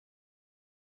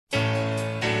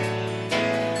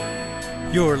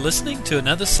You're listening to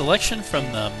another selection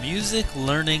from the Music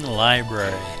Learning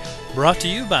Library, brought to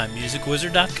you by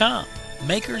MusicWizard.com,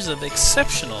 makers of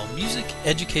exceptional music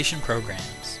education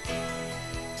programs.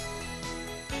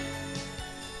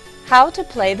 How to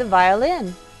play the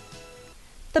violin.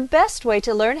 The best way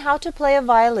to learn how to play a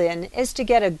violin is to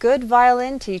get a good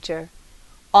violin teacher.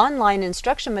 Online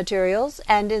instruction materials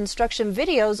and instruction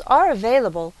videos are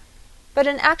available, but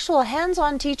an actual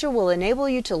hands-on teacher will enable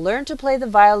you to learn to play the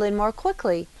violin more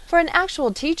quickly, for an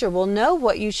actual teacher will know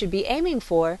what you should be aiming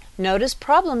for, notice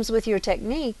problems with your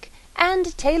technique,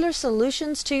 and tailor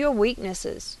solutions to your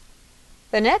weaknesses.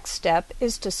 The next step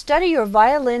is to study your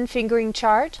violin fingering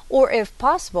chart, or if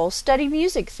possible, study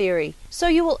music theory, so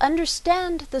you will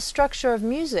understand the structure of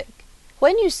music.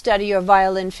 When you study your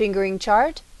violin fingering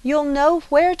chart, you'll know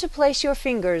where to place your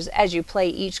fingers as you play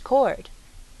each chord.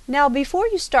 Now, before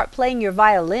you start playing your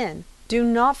violin, do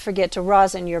not forget to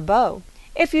rosin your bow.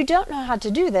 If you don't know how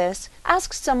to do this,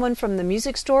 ask someone from the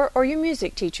music store or your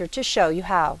music teacher to show you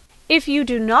how. If you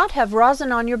do not have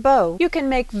rosin on your bow, you can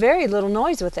make very little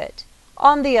noise with it.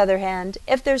 On the other hand,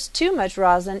 if there's too much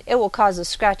rosin, it will cause a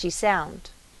scratchy sound.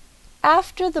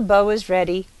 After the bow is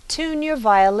ready, tune your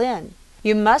violin.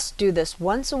 You must do this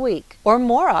once a week, or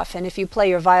more often if you play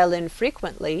your violin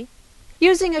frequently.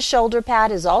 Using a shoulder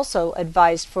pad is also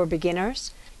advised for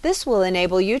beginners. This will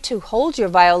enable you to hold your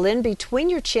violin between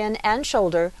your chin and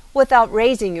shoulder without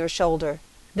raising your shoulder.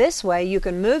 This way you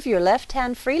can move your left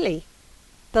hand freely.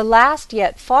 The last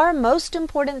yet far most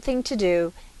important thing to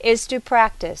do is to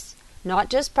practice.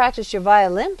 Not just practice your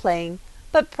violin playing,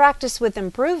 but practice with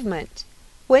improvement.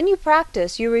 When you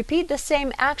practice, you repeat the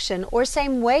same action or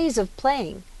same ways of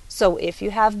playing. So if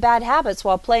you have bad habits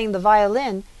while playing the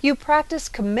violin, you practice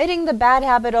committing the bad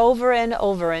habit over and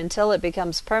over until it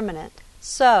becomes permanent.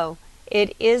 So,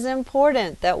 it is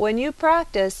important that when you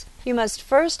practice, you must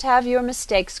first have your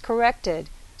mistakes corrected.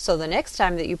 So the next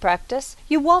time that you practice,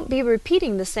 you won't be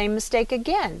repeating the same mistake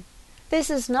again. This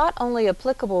is not only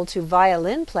applicable to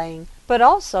violin playing, but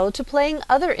also to playing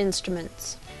other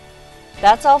instruments.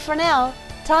 That's all for now.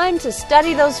 Time to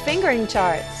study those fingering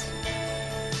charts.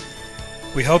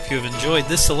 We hope you have enjoyed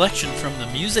this selection from the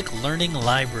Music Learning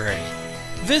Library.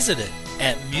 Visit it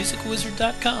at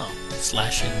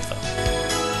musicwizard.com/info.